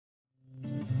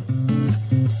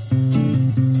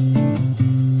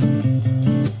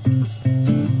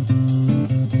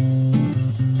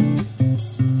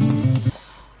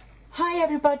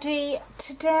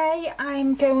today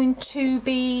I'm going to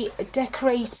be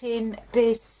decorating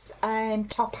this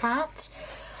top hat.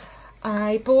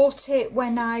 I bought it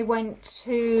when I went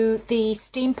to the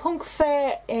Steampunk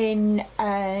fair in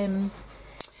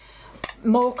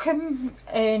Morecambe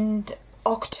in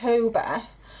October,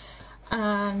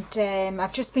 and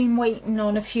I've just been waiting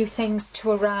on a few things to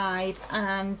arrive,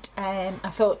 and I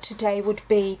thought today would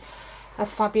be a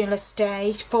fabulous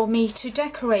day for me to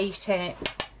decorate it.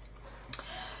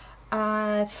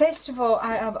 First of all,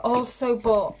 I have also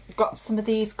got some of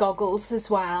these goggles as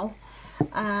well,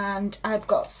 and I've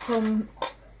got some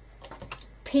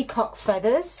peacock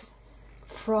feathers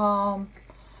from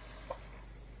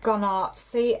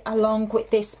Artsy, along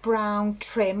with this brown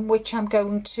trim which I'm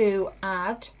going to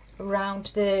add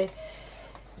around the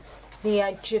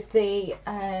edge of the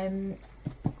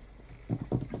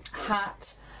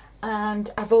hat. And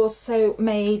I've also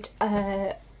made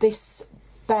this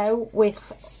bow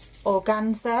with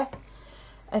organza.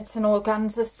 It's an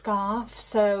organza scarf,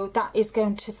 so that is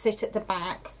going to sit at the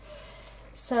back.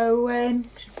 So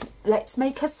let's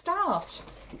make a start.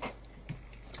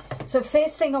 So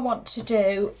first thing I want to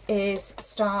do is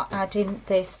start adding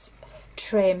this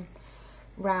trim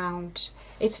round.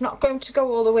 It's not going to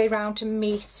go all the way round and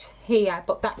meet here,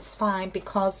 but that's fine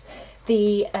because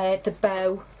the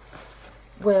bow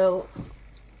will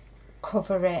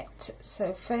cover it.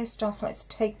 So first off, let's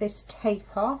take this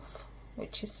tape off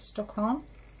which is stuck on.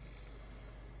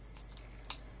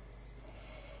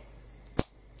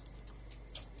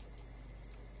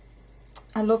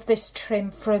 I love this trim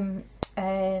from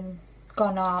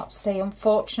Artsy.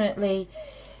 Unfortunately,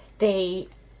 the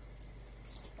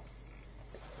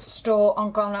store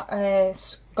on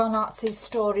Artsy's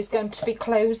store is going to be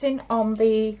closing on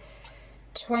the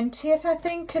 20th, I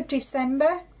think, of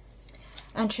December,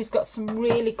 and she's got some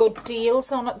really good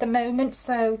deals on at the moment.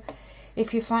 So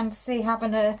if you fancy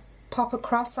having a pop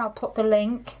across, I'll put the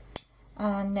link,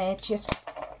 and just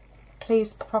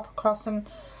please pop across. And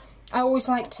I always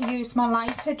like to use my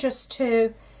lighter just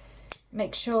to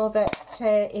make sure that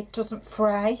it doesn't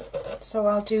fray, so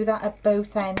I'll do that at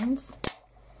both ends.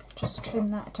 Just trim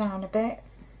that down a bit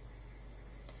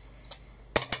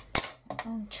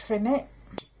and trim it.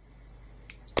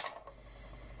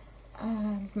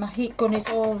 And my heat gun is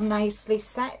all nicely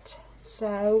set,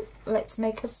 so let's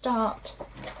make a start.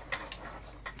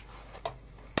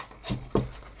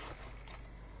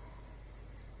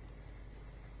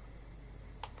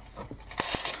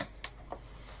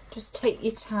 Just take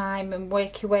your time and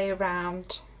work your way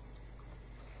around.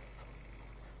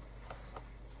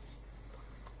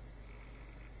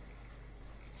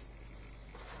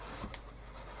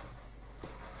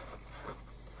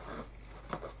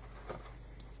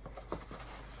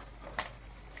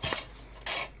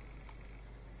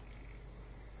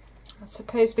 I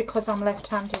suppose because I'm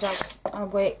left-handed, I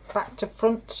work back to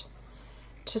front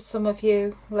to some of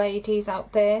you ladies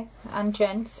out there and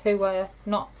gents who are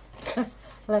not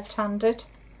left-handed.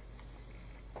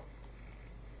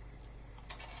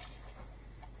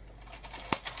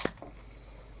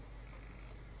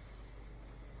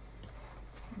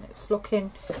 It's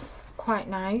looking quite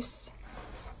nice.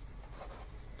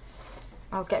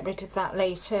 I'll get rid of that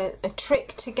later. A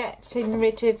trick to getting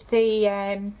rid of the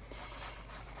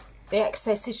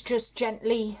excess is just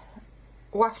gently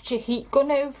waft your heat gun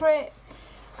over it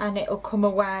and it'll come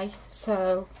away.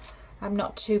 So I'm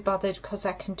not too bothered because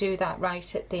I can do that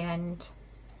right at the end.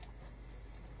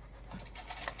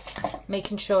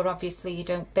 Making sure obviously you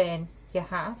don't burn your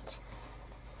hat.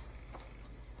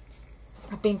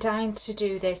 I've been dying to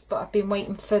do this, but I've been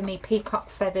waiting for me peacock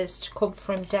feathers to come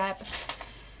from Deb,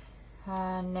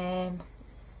 and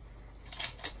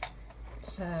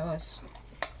so I was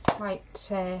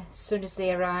quite as soon as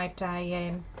they arrived,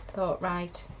 I thought,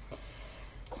 right,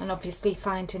 and obviously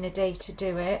finding a day to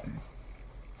do it.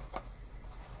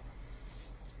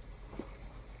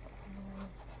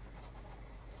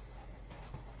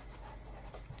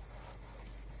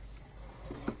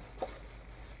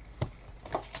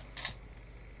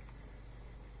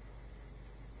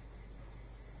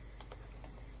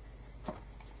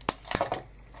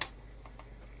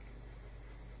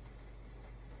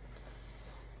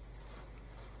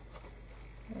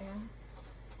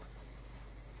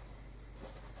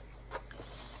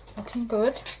 Looking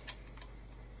good.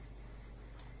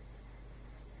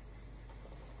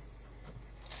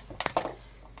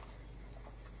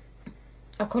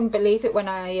 I couldn't believe it when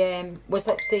I was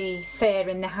at the fair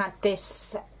and they had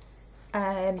this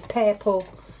purple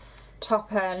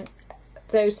topper.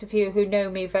 Those of you who know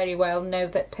me very well know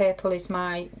that purple is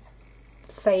my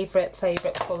favourite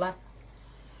colour.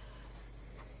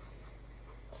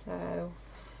 So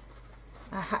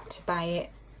I had to buy it.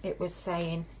 It was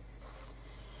saying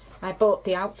I bought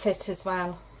the outfit as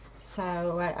well,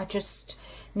 so I just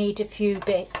need a few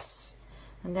bits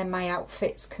and then my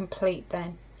outfit's complete.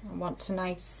 Then I want a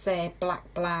nice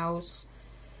black blouse.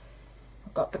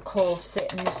 I've got the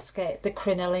corset and the skirt, the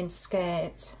crinoline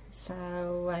skirt,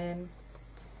 so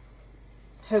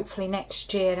hopefully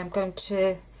next year I'm going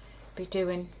to be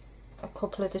doing a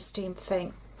couple of the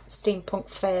steampunk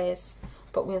fairs,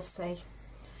 but we'll see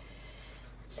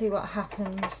what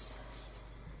happens.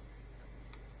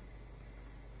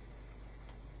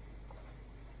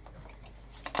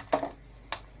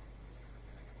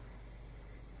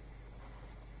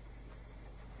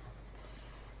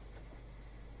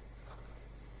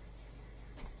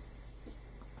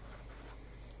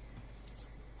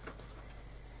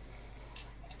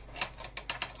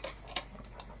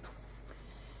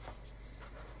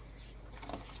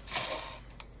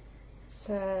 It's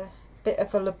a bit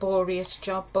of a laborious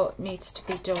job, but needs to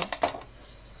be done.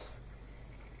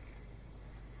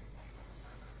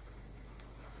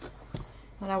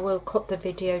 And I will cut the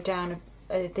video down,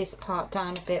 this part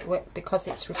down a bit, because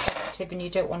it's repetitive and you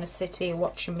don't want to sit here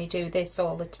watching me do this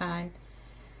all the time.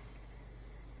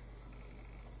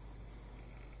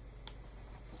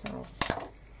 So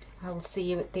I will see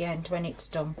you at the end when it's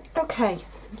done. Okay,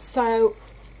 so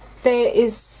there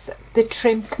is the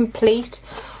trim complete,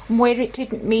 and where it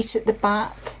didn't meet at the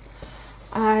back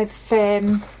I've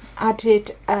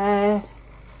added a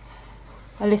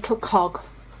little cog,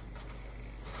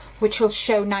 which will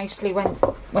show nicely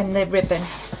when the ribbon.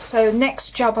 So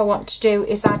next job I want to do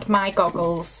is add my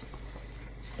goggles,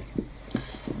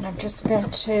 and I'm just going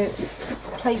to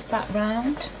place that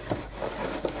round.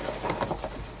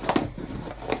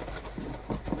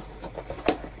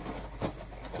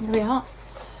 There we are.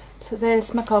 So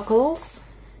there's my goggles,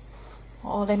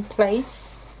 all in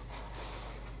place.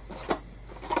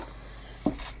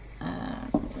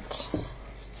 And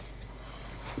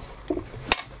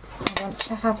I want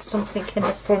to have something in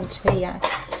the front here.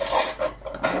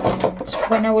 And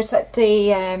when I was at the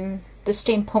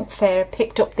Steampunk fair, I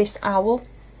picked up this owl.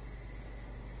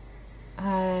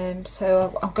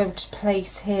 So I'm going to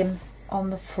place him on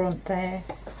the front there.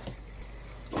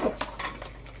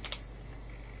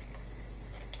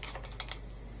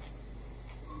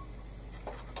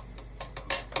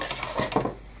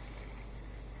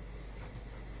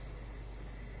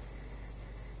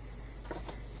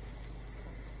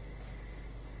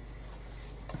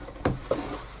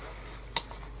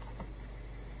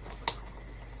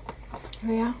 Here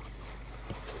we are.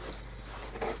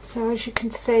 So as you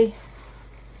can see,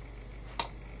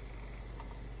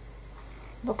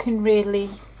 looking really,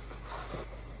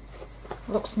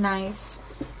 looks nice.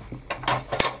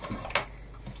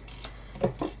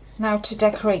 Now to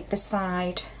decorate the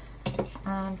side,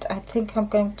 and I think I'm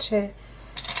going to,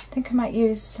 I might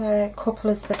use a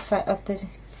couple of the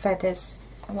feathers.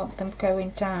 I want them going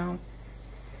down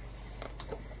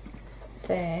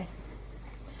there.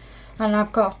 And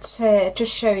I've got,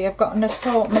 just show you, I've got an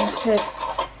assortment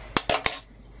of,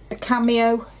 the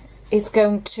cameo is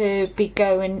going to be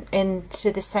going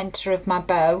into the centre of my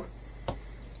bow,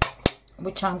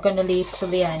 which I'm going to leave till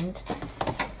the end.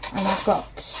 And I've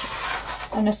got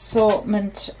an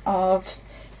assortment of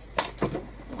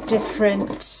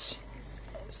different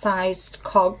sized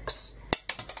cogs.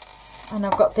 And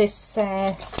I've got this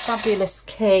fabulous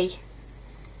key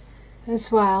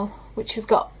as well, which has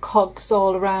got cogs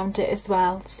all around it as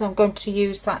well, so I'm going to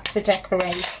use that to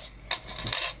decorate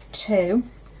too.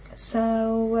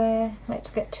 So let's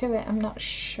get to it. I'm not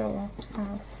sure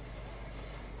how.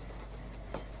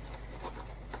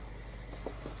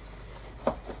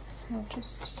 So I'll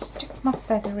just stick my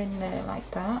feather in there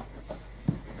like that.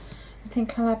 I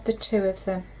think I'll have the two of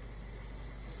them.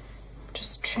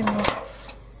 Just trim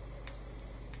off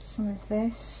some of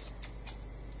this.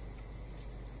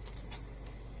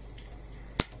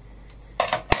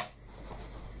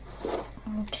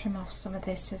 I'll trim off some of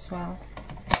this as well.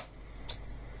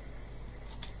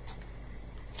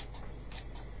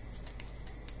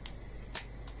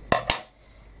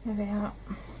 There we are.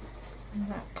 And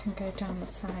that can go down the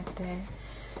side there.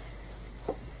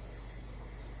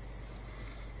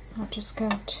 I'm just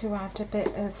going to add a bit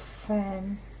of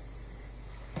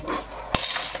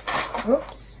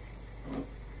oops,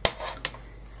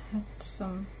 add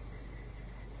some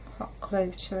hot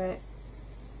glue to it.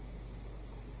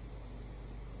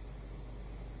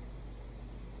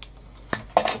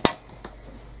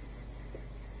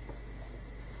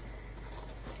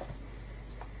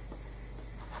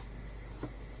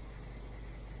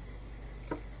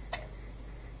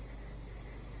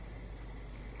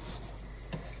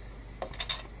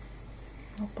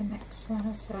 the next one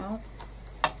as well.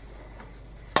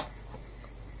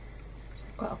 So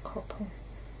I've got a couple.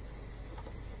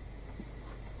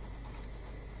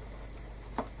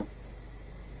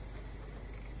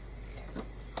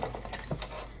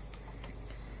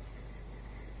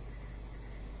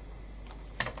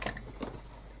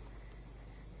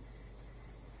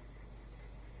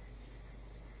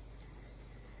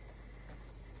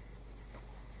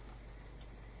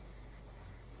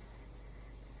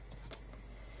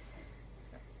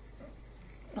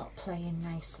 Not playing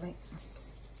nicely.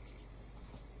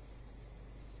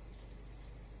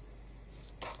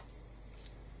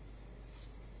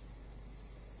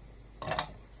 I'll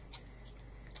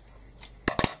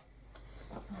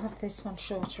have this one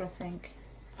shorter, I think.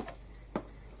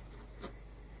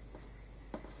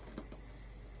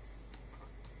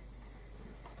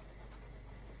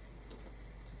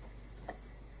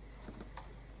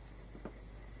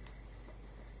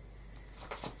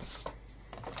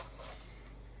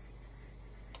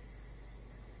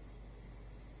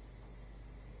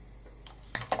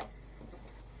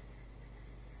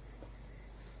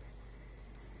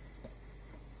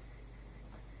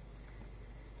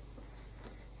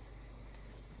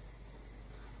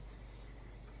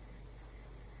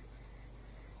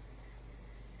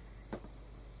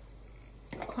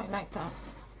 Quite like that.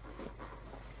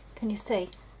 Can you see?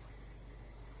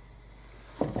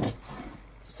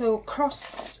 So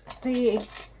across the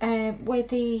where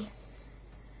the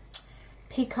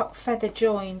peacock feather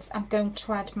joins, I'm going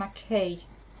to add my key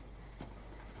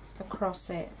across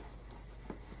it.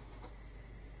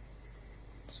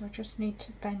 So I just need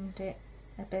to bend it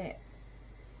a bit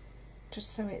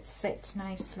just so it sits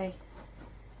nicely.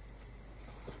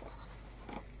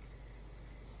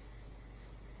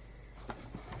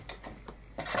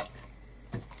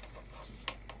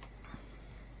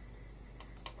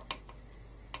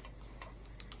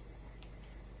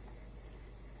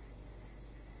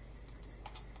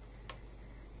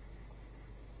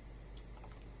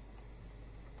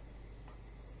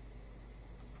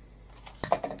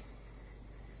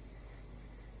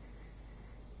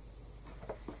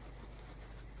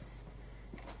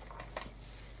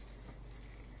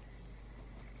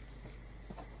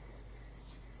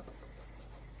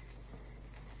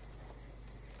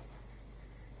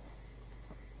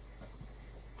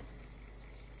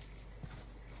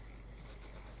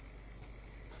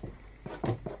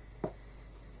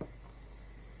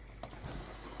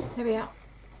 There we are.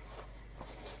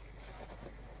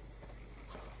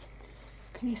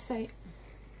 Can you see?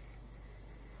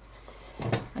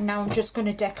 And now I'm just going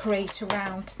to decorate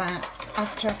around that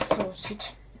after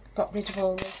I've got rid of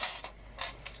all this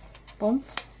bump.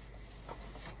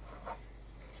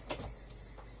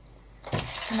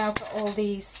 And now I've got all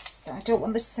these. I don't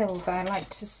want the silver. I like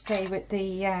to stay with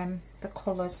the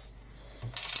colours.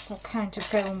 So I'll kind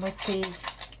of go in with the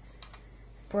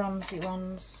bronzy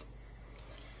ones.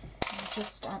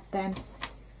 Just add them.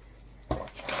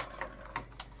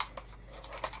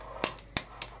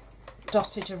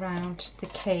 Dotted around the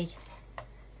key.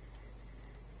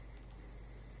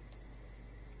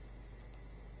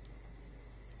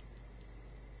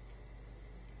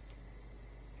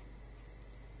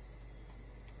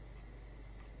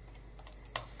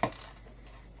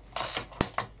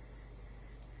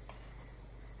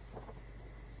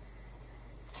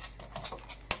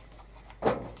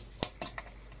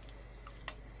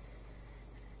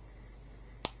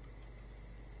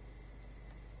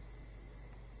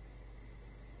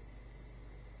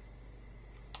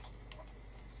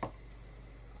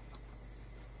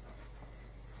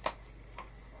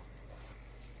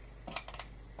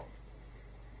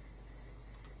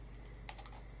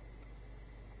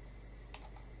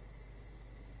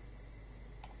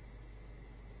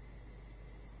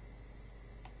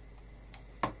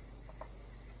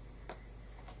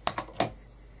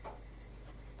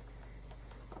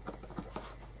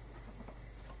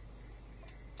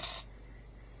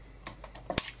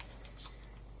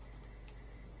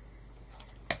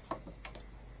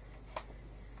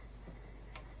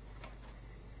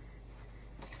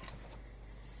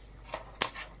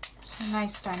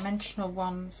 Nice dimensional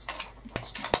ones.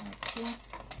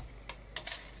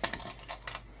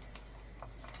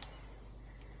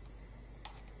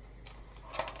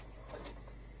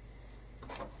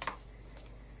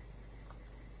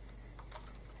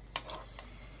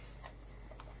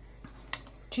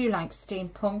 Do you like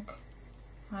steampunk?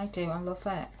 I do, I love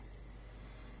it.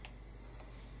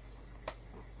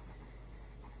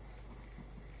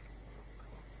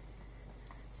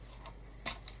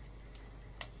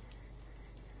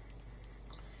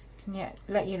 Yeah,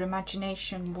 let your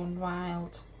imagination run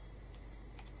wild.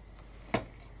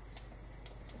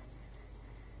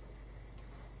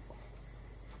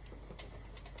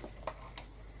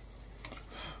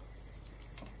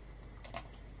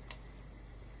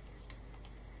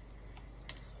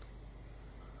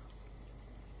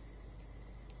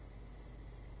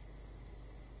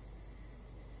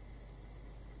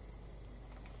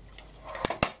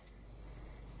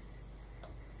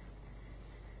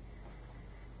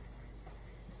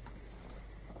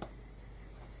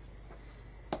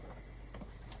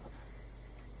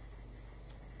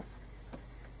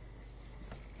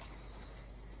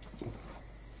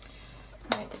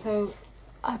 So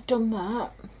I've done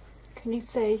that, can you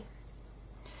see?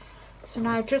 So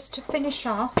now just to finish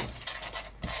off,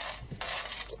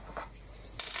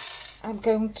 I'm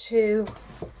going to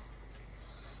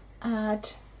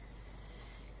add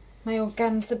my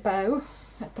organza bow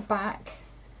at the back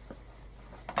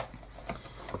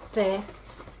there.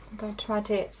 I'm going to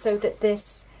add it so that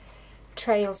this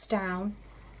trails down,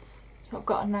 so I've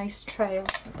got a nice trail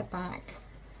at the back.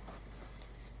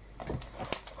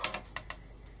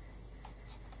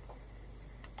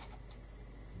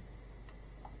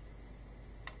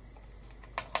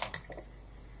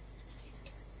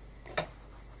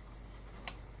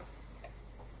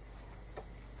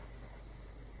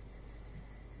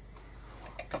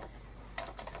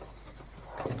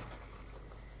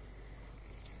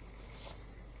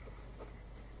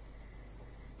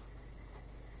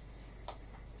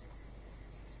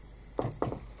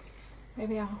 There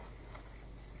we are.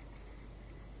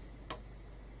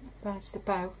 There's the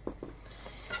bow.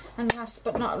 And last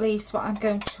but not least, what I'm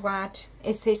going to add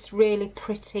is this really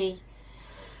pretty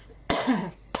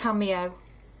cameo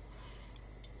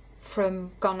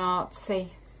from Artsy.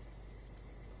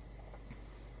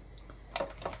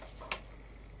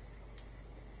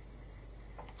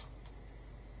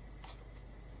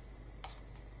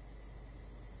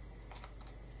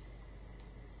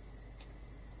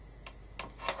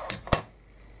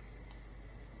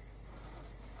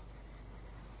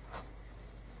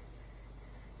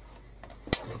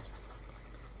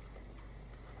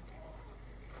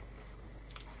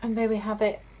 And there we have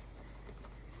it,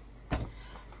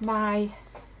 my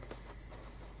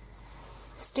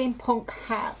steampunk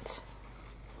hat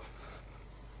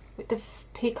with the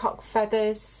peacock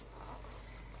feathers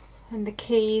and the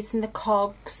keys and the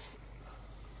cogs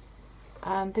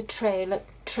and the train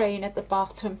at the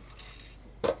bottom.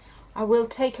 I will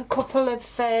take a couple of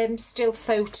still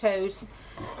photos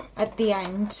at the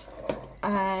end,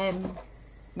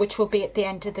 which will be at the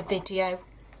end of the video,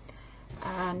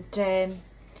 and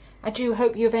I do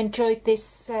hope you've enjoyed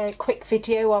this quick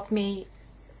video of me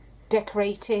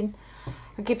decorating.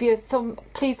 I'll give you a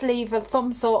please leave a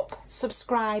thumbs up,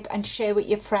 subscribe and share with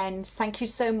your friends. Thank you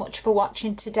so much for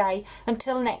watching today.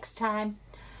 Until next time,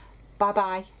 bye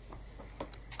bye.